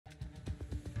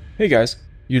Hey guys,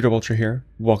 Udub here.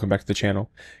 Welcome back to the channel.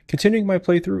 Continuing my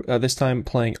playthrough, this time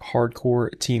playing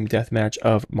Hardcore Team Deathmatch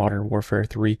of Modern Warfare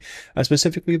 3.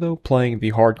 Specifically though, playing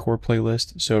the Hardcore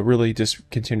playlist. So really just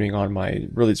continuing on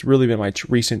it's really been my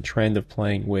recent trend of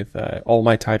playing with all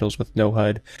my titles with no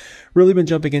HUD. Really been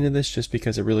jumping into this just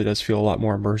because it really does feel a lot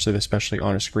more immersive, especially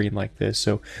on a screen like this.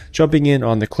 So jumping in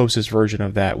on the closest version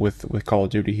of that with Call of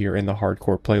Duty here in the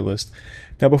Hardcore playlist.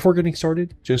 Now before getting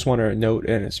started, just want to note,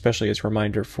 and especially as a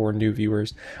reminder for new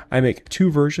viewers, I make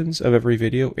two versions of every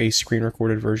video, a screen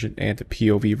recorded version and a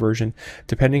POV version.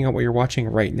 Depending on what you're watching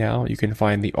right now, you can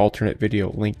find the alternate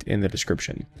video linked in the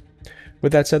description.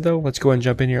 With that said though, let's go ahead and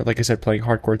jump in here, like I said, playing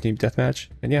Hardcore Team Deathmatch,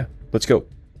 and yeah, let's go.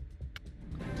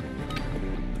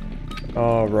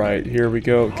 Alright, here we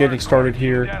go, getting started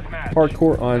here,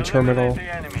 Hardcore on Terminal.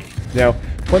 Now,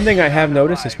 one thing I have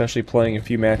noticed, especially playing a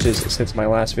few matches since my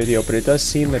last video, but it does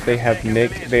seem that they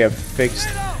have fixed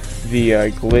the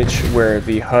glitch where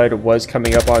the HUD was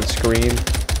coming up on screen.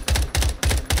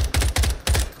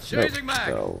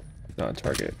 No, not on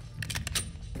target.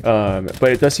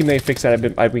 But it does seem they fixed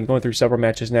that. I've been going through several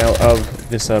matches now of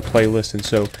this playlist, and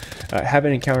so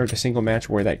haven't encountered a single match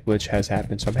where that glitch has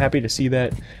happened. So I'm happy to see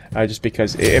that, just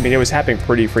because it was happening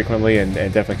pretty frequently, and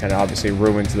definitely kind of obviously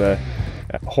ruins the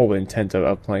whole intent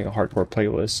of playing a hardcore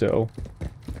playlist. So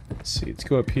let's see, let's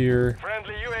go up here.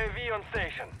 Friendly UAV on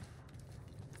station.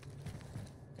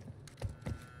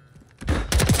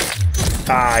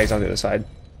 Ah, he's on the other side.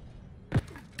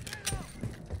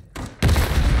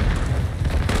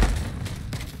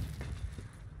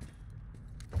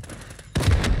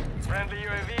 Friendly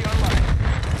UAV online.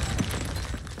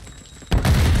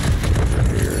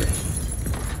 Here.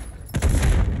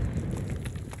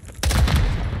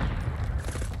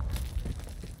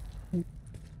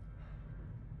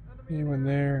 Anyone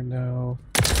there? No.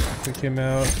 Pick him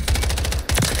out.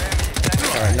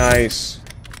 Alright, nice.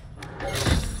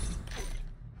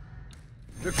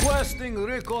 Requesting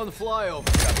recon flyover.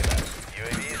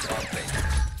 UAV is on station.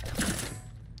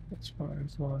 That's fine,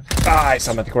 that's fine. Ah, I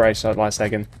saw him at the core. I saw it last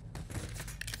second.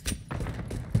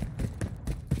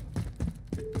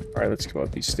 Alright, let's go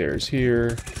up these stairs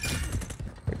here.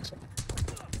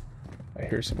 I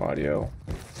hear some audio.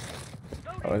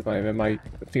 Oh, it might have been I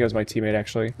think it was my teammate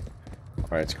actually.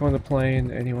 Alright, let's go on the plane.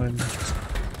 Anyone?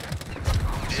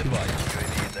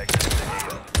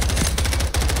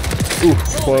 Ooh,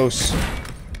 close.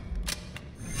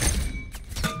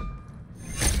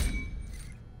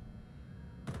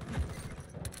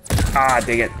 Ah,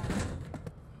 dang it.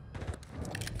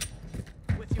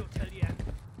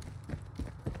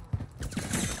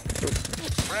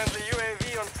 Friendly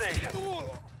UAV on station.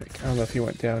 I don't know if he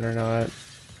went down or not.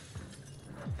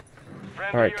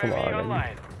 Alright, come on.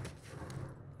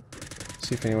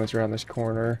 See if anyone's around this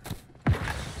corner.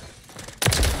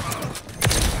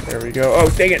 There we go. Oh,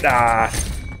 dang it! Ah!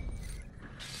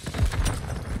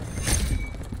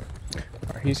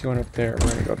 Alright, he's going up there.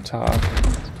 We're gonna go up top.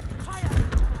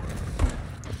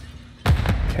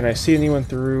 Can I see anyone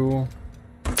through?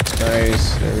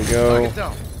 Nice. There we go.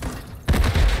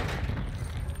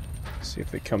 See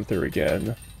if they come through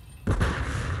again.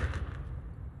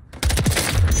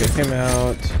 Get him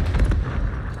out.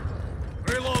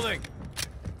 Reloading.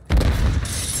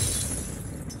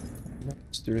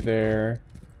 It's through there.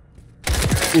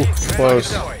 Ooh,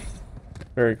 close.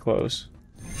 Very close.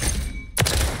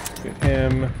 Get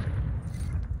him.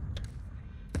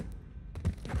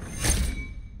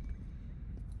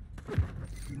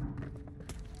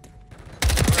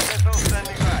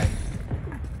 Standing by.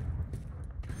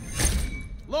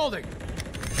 Loading.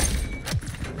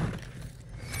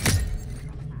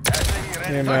 Get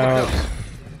him out.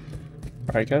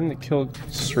 Alright, getting the kill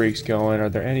streaks going. Are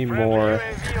there any more?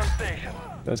 UAV on station.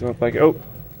 Doesn't look like. Oh!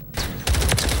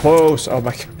 Close! Oh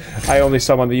my god. I only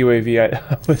saw him on the UAV. I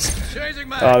was.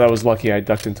 Oh, that was lucky. I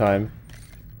ducked in time.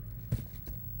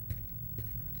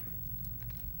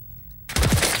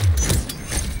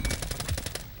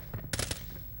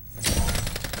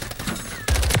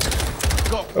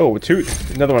 Oh,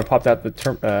 another one popped out the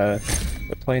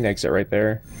plane exit right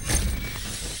there.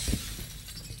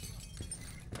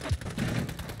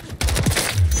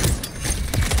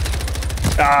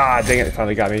 Ah, dang it, it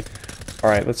finally got me.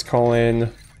 Alright, let's call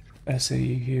in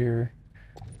SAE here.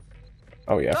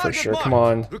 Oh yeah, for sure, come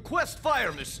on. Request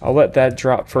fire mission. I'll let that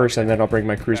drop first and then I'll bring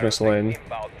my cruise missile in.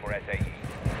 Loading.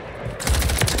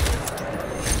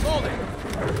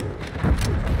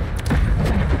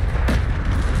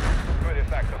 Good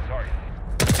effect on target.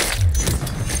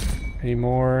 Any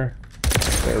more?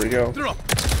 There we go.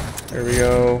 There we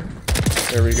go.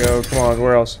 There we go. Come on,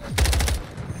 where else?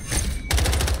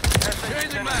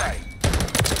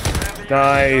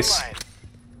 Nice.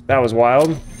 That was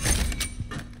wild.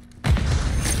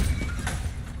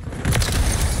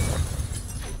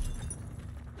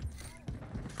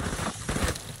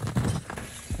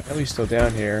 At least still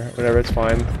down here. Whatever, it's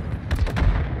fine.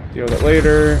 Deal with it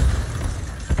later.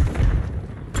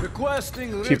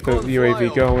 Requesting Keep the recon UAV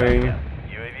flyover. going.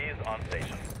 UAV is on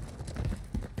station.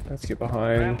 Let's get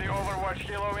behind. Friendly Overwatch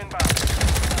helo inbound.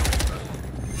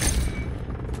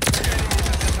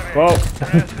 Well,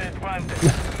 Press advantage.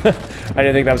 I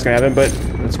didn't think that was gonna happen, but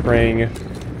let's bring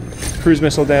cruise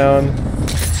missile down.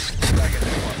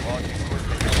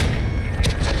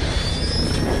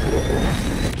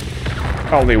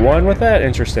 Only one with that?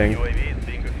 Interesting. UAV is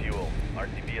being refueled.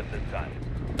 RTB at this time.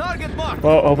 Target marked.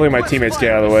 Well, hopefully my Request teammates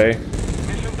get out of the way.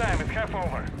 Mission time is half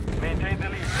over. Maintain the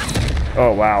lead.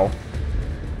 Oh, wow.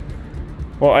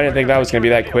 Well, I didn't think that was gonna be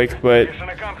that quick, but Mission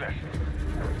accomplished.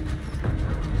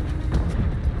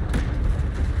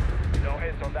 No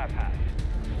hits on that pass.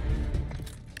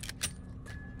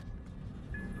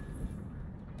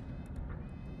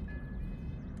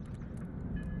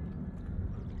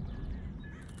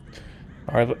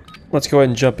 all right, let's go ahead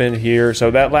and jump in here.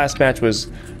 So that last match was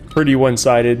pretty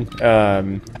one-sided.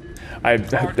 I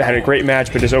had a great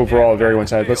match, but just overall very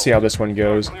one-sided. Let's see how this one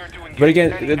goes. But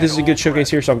again, this is a good showcase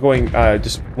here, so I'm going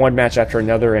just one match after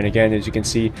another. And again, as you can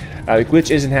see, the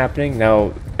glitch isn't happening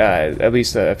now. At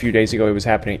least a few days ago, it was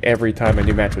happening every time a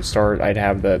new match would start. I'd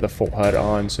have the full HUD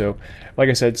on. So, like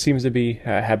I said, seems to be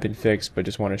have been fixed, but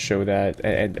just want to show that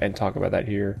and talk about that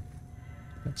here.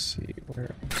 Let's see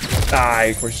where.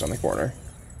 Of course, it's on the corner.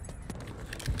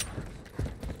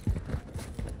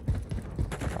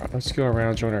 All right, let's go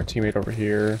around, join our teammate over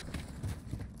here.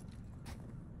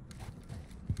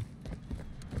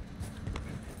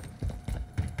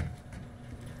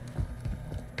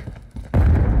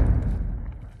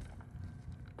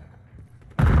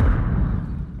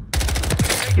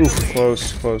 Oof,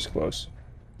 close, close, close.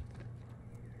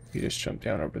 He just jumped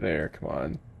down over there, come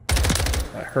on.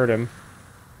 I hurt him.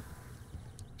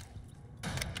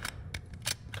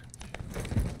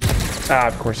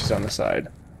 Of course he's on the side.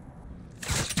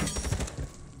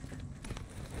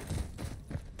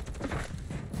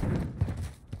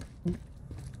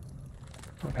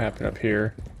 What happened up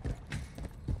here?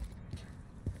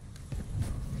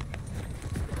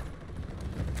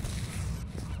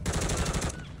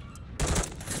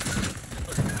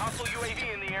 Hostile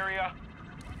UAV in the area.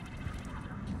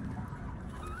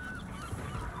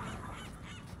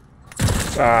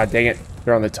 Dang it.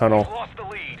 They're on the tunnel. Lost the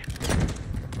lead.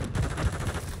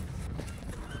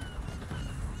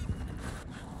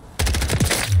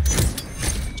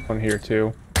 There's one here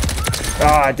too.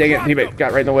 Dang it. Teammate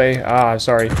got right in the way.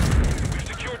 Sorry. We've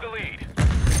secured the lead.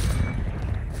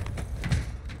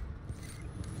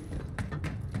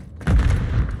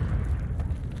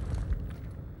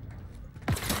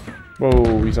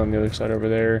 Whoa, he's on the other side over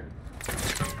there.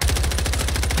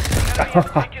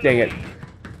 Dang it.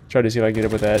 Try to see if I can get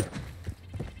up with that.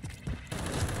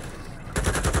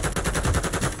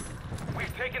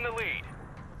 We've taken the lead.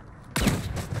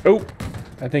 Oh!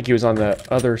 I think he was on the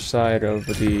other side of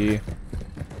the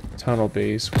tunnel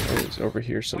base. It was over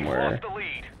here somewhere. Lost the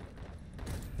lead.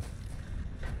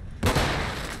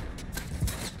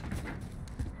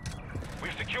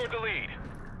 We've secured the lead.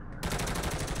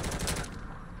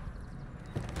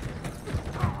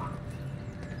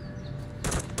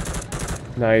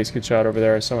 Nice, good shot over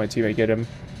there. I saw my teammate get him.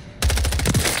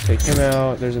 Take him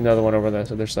out. There's another one over on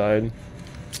that other side.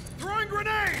 Throwing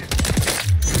grenade.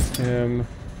 Him.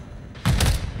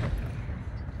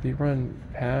 Did he run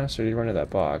past or did he run to that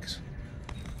box?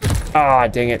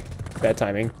 Dang it. Bad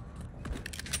timing.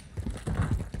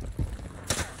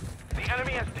 The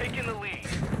enemy has taken the lead.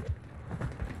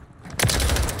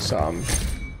 Some.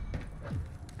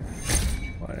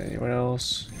 Want anyone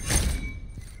else?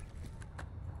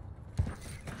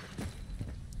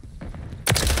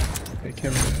 Take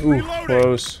him. Ooh, Reloading.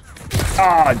 close.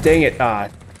 Dang it.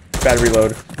 Bad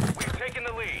reload. We've taken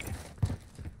the lead.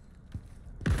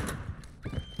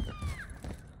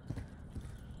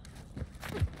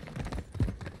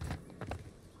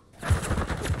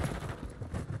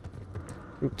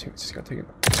 Oop, teammates just got taken.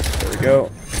 There we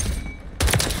go.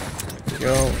 There we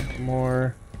go.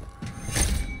 More.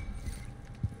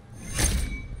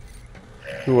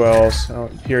 Who else? I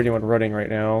don't hear anyone running right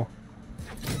now.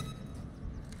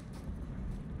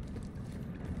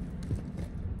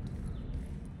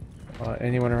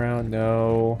 Anyone around?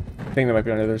 No. I think that might be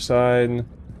on the other side.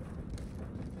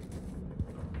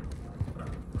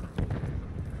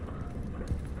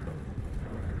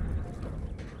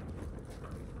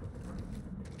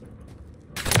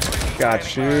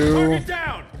 Got you. Target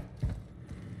down.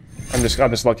 I'm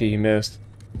just lucky he missed.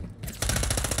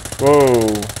 Whoa.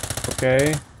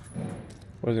 Okay.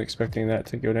 Wasn't expecting that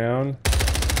to go down.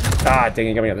 Ah, dang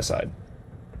it, got me on the other side.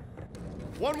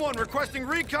 1-1 requesting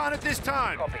recon at this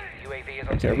time. Copy. UAV is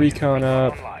on Okay, recon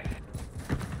up. online.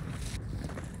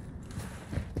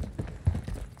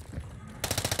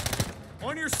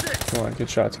 On your 6. Come on, good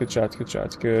shots, good shots, good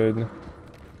shots, good.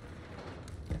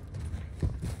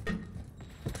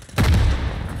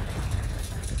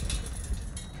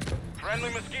 Friendly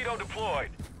mosquito deployed.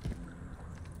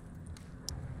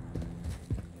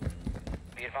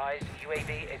 Be advised,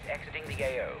 UAV is exiting the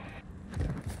AO.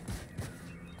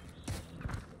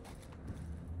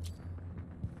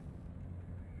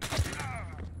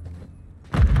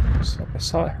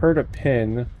 So I heard a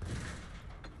pin.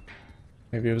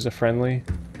 Maybe it was a friendly.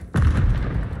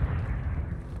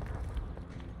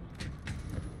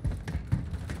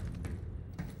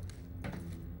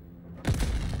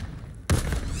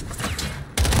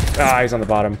 Ah, he's on the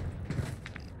bottom.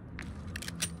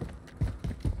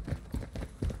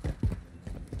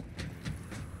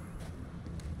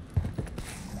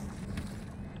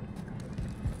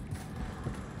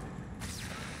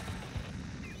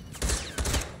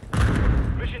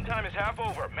 Mission time is half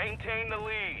over. Maintain the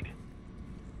lead.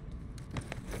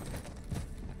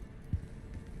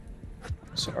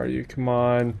 So are you? Come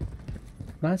on.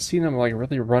 Not seeing them like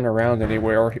really run around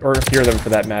anywhere, or hear them for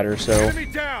that matter. So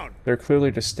Enemy down. they're clearly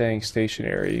just staying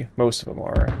stationary. Most of them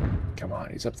are. Come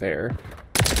on, he's up there.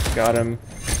 Got him.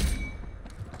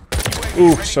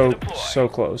 Ooh, so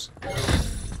close.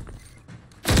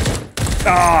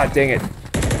 Ah, dang it.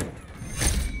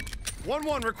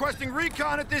 1-1 requesting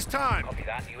recon at this time. Copy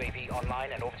that. UAV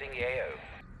online and orbiting the AO.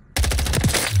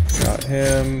 Got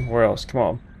him. Where else? Come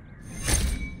on.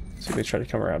 See if they try to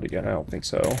come around again. I don't think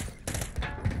so.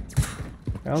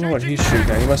 I don't know what he's shooting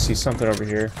at. He must see something over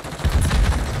here.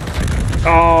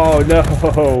 Oh,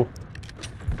 no!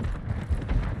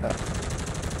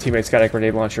 Teammate's got a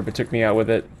grenade launcher, but took me out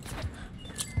with it.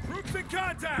 Troops in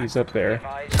contact. He's up there.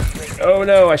 Advised, UAV Oh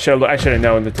no! I should have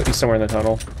known that he's somewhere in the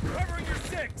tunnel. Covering your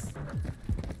 6.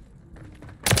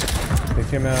 Take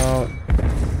him out.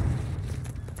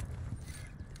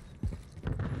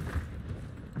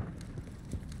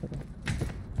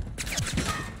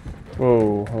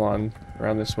 Whoa! Hold on.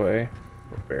 Around this way.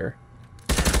 Bear.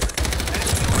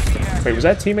 Wait, was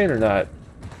that teammate or not?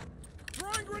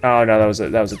 Oh no, that was a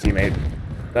teammate.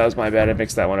 That was my bad. I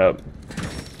mixed that one up.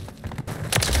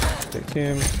 Take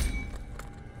him.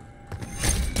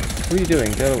 What are you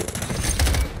doing? Go.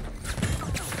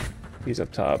 He's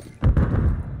up top.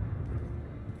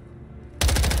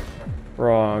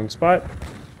 Wrong spot.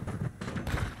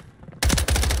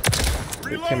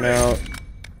 Take him out.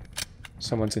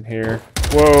 Someone's in here.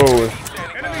 Whoa!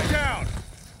 Enemy down.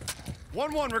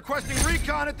 1-1 requesting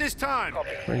recon at this time.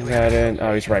 Bring that in.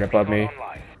 Oh, he's right above me.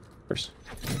 online. First.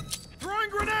 Throwing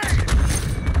grenade.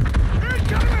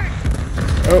 Incoming.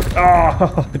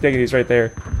 Oh, dang it, he's right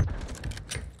there.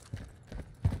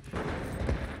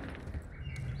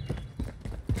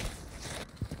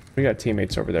 We got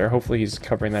teammates over there. Hopefully he's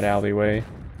covering that alleyway.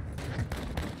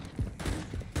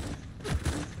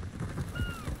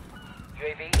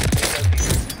 UAV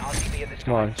is RTB at this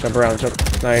Come on, time. jump around,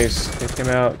 jump. Nice. Take him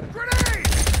out. Grenade.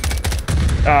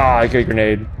 Ah, good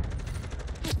grenade.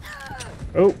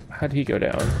 Oh, how'd he go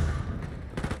down?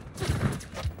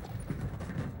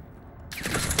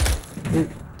 Ooh,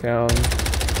 down.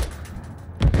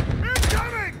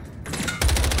 Incoming.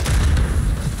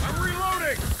 I'm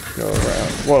reloading. Go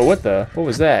around. Whoa, what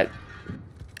was that?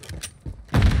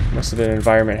 Must have been an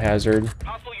environment hazard.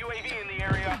 Hostile UAV in the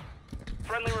area.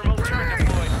 Friendly remote weapon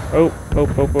deployed.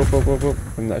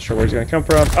 Oh. I'm not sure where he's gonna come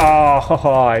from.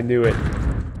 Oh, I knew it.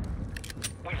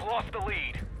 We've lost the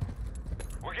lead.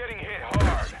 We're getting hit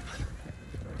hard.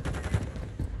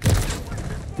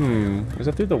 Is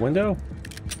that through the window?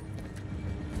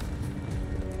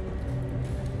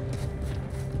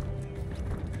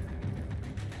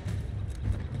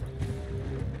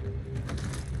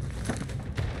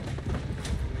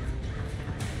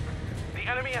 The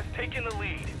enemy has taken the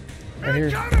lead.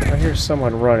 I hear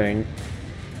someone running.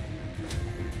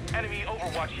 Enemy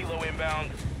Overwatch helo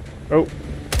inbound. Oh.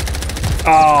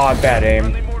 Ah, bad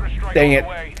Friendly aim. mortar strike Dang on it. the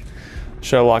way.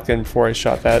 Should have locked in before I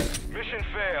shot that. Mission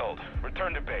failed.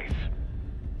 Return to base.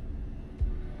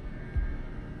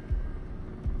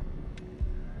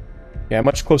 yeah,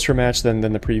 much closer match than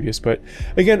the previous. But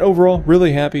again, overall,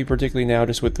 really happy, particularly now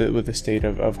just with the state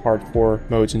of hardcore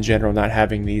modes in general not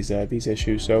having these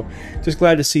issues. So just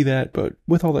glad to see that. But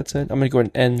with all that said, I'm going to go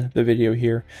ahead and end the video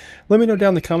here. Let me know down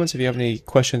in the comments if you have any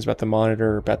questions about the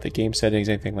monitor, about the game settings,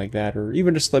 anything like that, or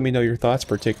even just let me know your thoughts,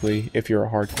 particularly if you're a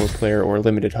hardcore player or a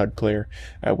limited HUD player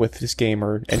with this game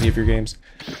or any of your games.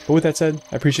 But with that said,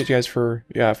 I appreciate you guys for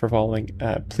following.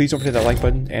 Please don't forget that like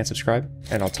button and subscribe,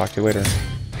 and I'll talk to you later.